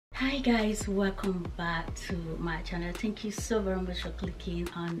Hi guys, welcome back to my channel. Thank you so very much for clicking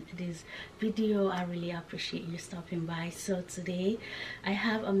on this video. I really appreciate you stopping by. So today I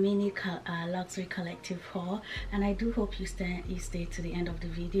have a mini luxury collective haul, and I do hope you stay to the end of the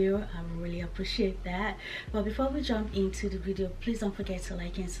video. I really appreciate that. But before we jump into the video, please don't forget to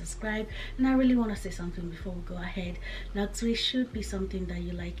like and subscribe. And I really want to say something before we go ahead. Luxury should be something that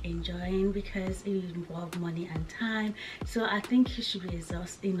you like enjoying because it involves money and time. So I think you should be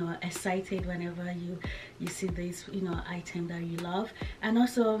excited whenever you see this item that you love. And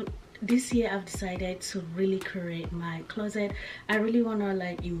also this year I've decided to really curate my closet. I really want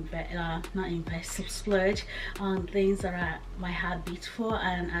to splurge on things that are my heart beats for,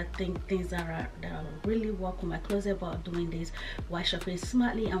 and I think things that really work with my closet, but doing this while shopping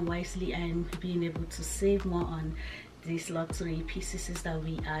smartly and wisely and being able to save more on these luxury pieces that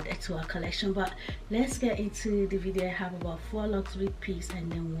we add to our collection. But let's get into the video. I have about 4 luxury pieces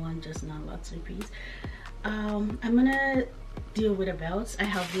and then 1 just non-luxury piece. I'm gonna deal with the belts. I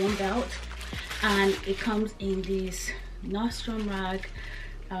have 1 belt and it comes in this Nordstrom rag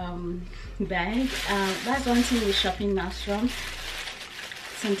bag. That's one thing with shopping Nordstrom.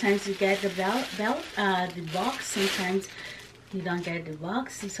 Sometimes you get the the box, sometimes you don't get the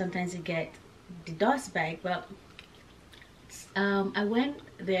box, sometimes you get the dust bag. But I went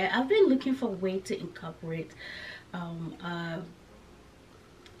there. I've been looking for a way to incorporate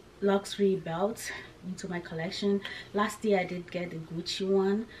luxury belts into my collection. Last year I did get the Gucci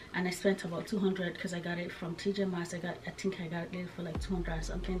one and I spent about $200 because I got it from TJ Maxx. I think I got it for like $200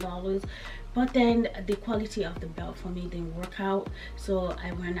 something. But then the quality of the belt for me didn't work out, so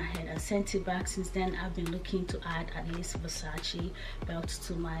I went ahead and sent it back. Since then I've been looking to add at least Versace belts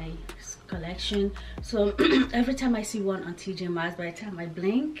to my collection. So every time I see one on TJ Maxx, by the time I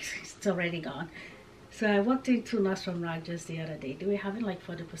blink it's already gone. So I walked into Nordstrom Rack just the other day. They were having like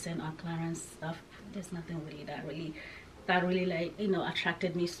 40% on clearance stuff. There's nothing really that really like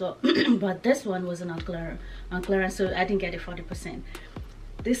attracted me. So but this one wasn't on clearance, so I didn't get it 40%.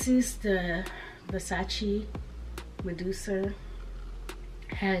 This is the Versace Medusa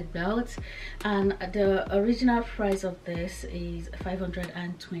head belt, and the original price of this is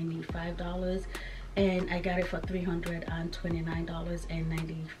 $525, and I got it for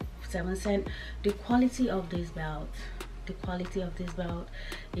 $329.97. The quality of this belt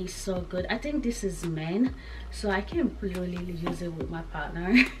is so good. I think this is men, so I can really use it with my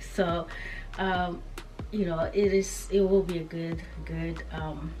partner. So it will be a good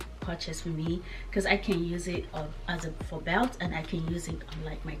purchase for me because I can use it for belt, and I can use it on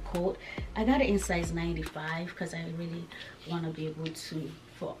like my coat. I got it in size 95 because I really want to be able to,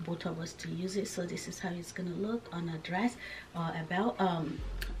 for both of us to use it. So this is how it's gonna look on a dress or a belt, a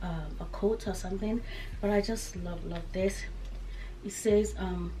coat or something. But I just love this. It says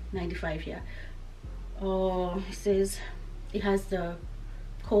 95 here. It says it has the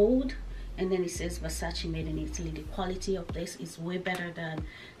code, and then it says Versace made in Italy. The quality of this is way better than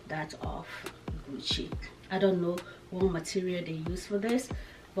that of Gucci. I don't know what material they use for this,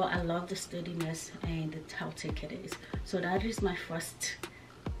 but I love the sturdiness and how thick it is. So that is my first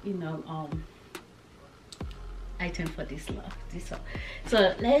item for this one.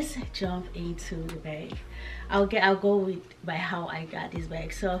 So let's jump into the bag. I'll go by how I got this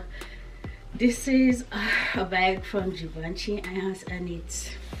bag. So this is a bag from Givenchy, and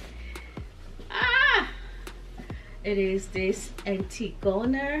it is this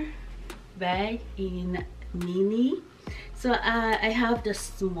Antigona bag in mini. So I have the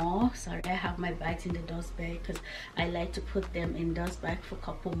small, I have my bags in the dust bag because I like to put them in dust bag for a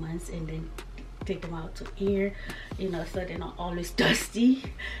couple months and then take them out to air, so they're not always dusty.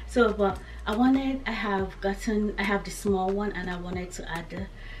 So but I have the small one, and I wanted to add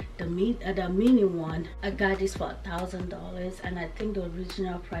the mini one. I got this for $1,000, and I think the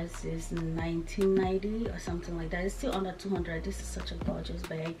original price is $19.90 or something like that. It's still under $200. This is such a gorgeous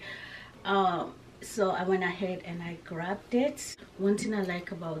bag. So I went ahead and I grabbed it. One thing I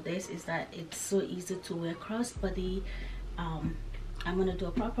like about this is that it's so easy to wear crossbody. I'm gonna do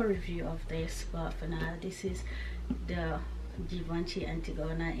a proper review of this, but for now this is the Givenchy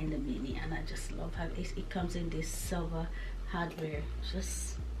Antigona in the mini, and I just love how it comes in this silver hardware,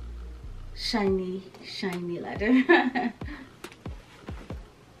 just shiny leather.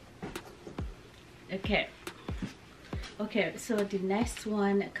 Okay, so the next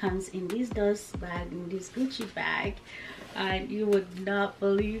one comes in this dust bag, in this Gucci bag, and you would not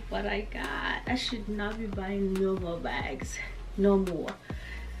believe what I got. I should not be buying no more bags, no more.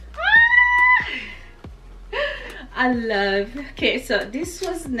 I love, okay, so this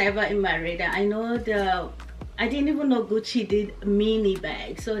was never in my radar. I know the I didn't even know Gucci did mini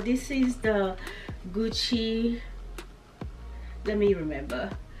bag. So this is the Gucci, let me remember,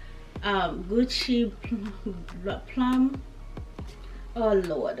 Gucci plum, oh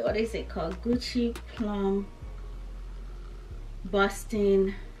lord, what is it called? Gucci plum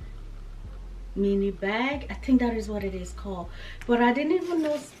busting mini bag. I think that is what it is called, but I didn't even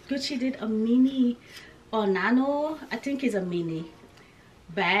know Gucci did a mini or nano. I think it's a mini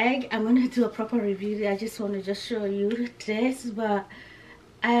bag. I'm gonna do a proper review. I just want to just show you this, but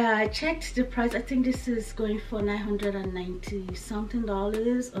I checked the price. I think this is going for $990 something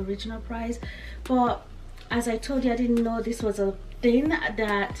original price, but as I told you, I didn't know this was a thing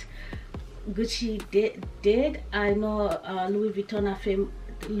that Gucci did. I know Louis Vuitton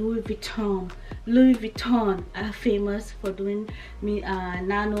are famous for doing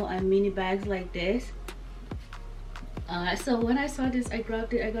nano and mini bags like this. So when I saw this, I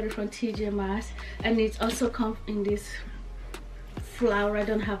grabbed it. I got it from TJ Maxx, and it's also come in this flower. I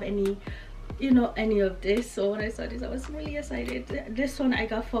don't have any, you know, any of this. So when I saw this, I was really excited. This one I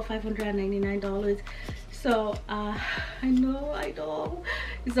got for $599. So I know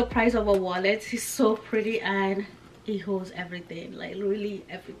it's the price of a wallet. It's so pretty and it holds everything, like really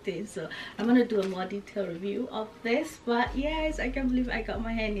everything. So I'm gonna do a more detailed review of this, but yes, I can't believe I got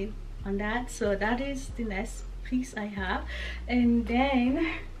my hand in on that. So that is the next piece I have. And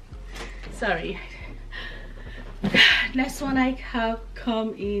then sorry, next one I have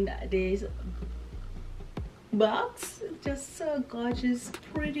come in this box, just so gorgeous,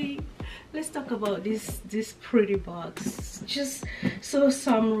 pretty. Let's talk about this pretty box, just so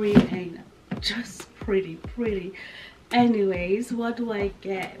summery and just pretty. Anyways, what do I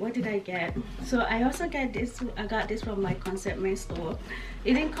get? What did I get? So I also get this. I got this from my Concept Men store.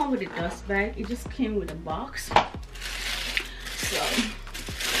 It didn't come with a dust bag, it just came with a box. So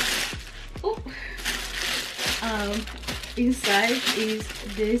inside is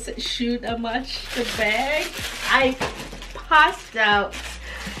this shoe that matched the bag. I passed out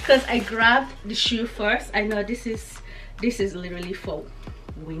because I grabbed the shoe first. I know this is literally for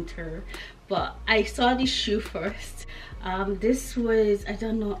winter, but I saw the shoe first. This was, I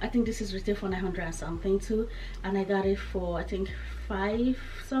don't know, I think this is retail for 900 and something too, and I got it for I think 5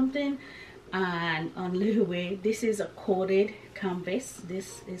 something. And on layaway, this is a coated canvas.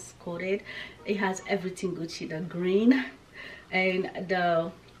 This is coated. It has everything Gucci, the green and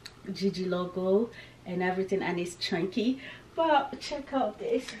the GG logo and everything, and it's chunky. But check out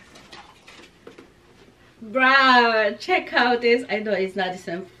this, bruh, check out this. I know it's not the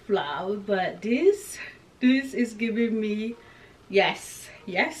same flower, but this is giving me yes.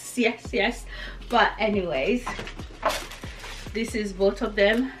 But anyways, this is both of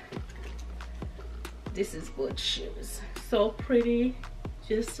them. This is both shoes, so pretty,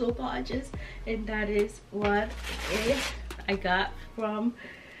 just so gorgeous. And that is what I got from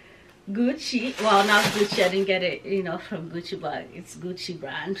Gucci. Well, not Gucci, I didn't get it, you know, from Gucci, but it's Gucci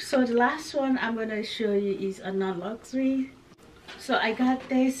brand. So the last one I'm gonna show you is a non-luxury. So I got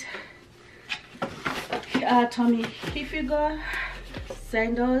this Tommy Hilfiger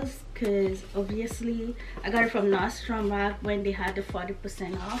sandals, because obviously I got it from Nordstrom when they had the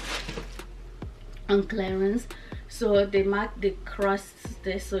 40% off on clearance. So they crossed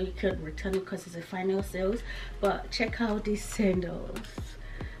this so you could return it because it's a final sales. But check out these sandals,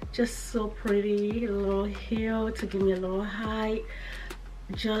 just so pretty, a little heel to give me a little height,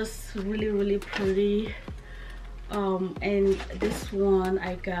 just really pretty. And this one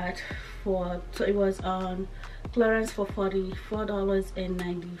I got for, so it was on clearance for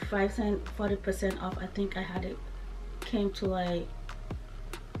 $44.95, 40% off. I think I had it, came to like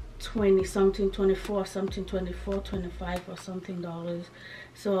 20 something, 24 something, 24, 25 or something dollars.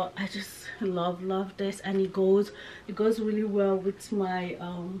 So I just love this, and it goes really well with my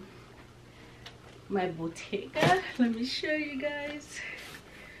my Bottega. Let me show you guys.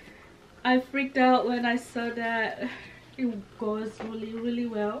 I freaked out when I saw that. It goes really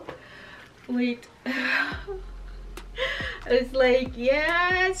well with it's like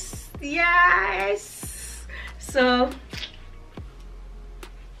yes. So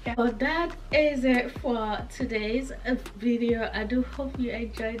that is it for today's video. I do hope you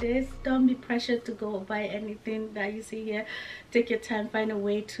enjoyed this. Don't be pressured to go buy anything that you see here. Take your time, find a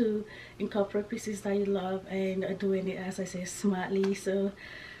way to incorporate pieces that you love, and doing it, as I say, smartly. So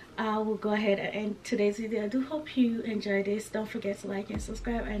I will go ahead and end today's video. I do hope you enjoyed this. Don't forget to like and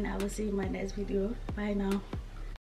subscribe, and I will see you in my next video. Bye now.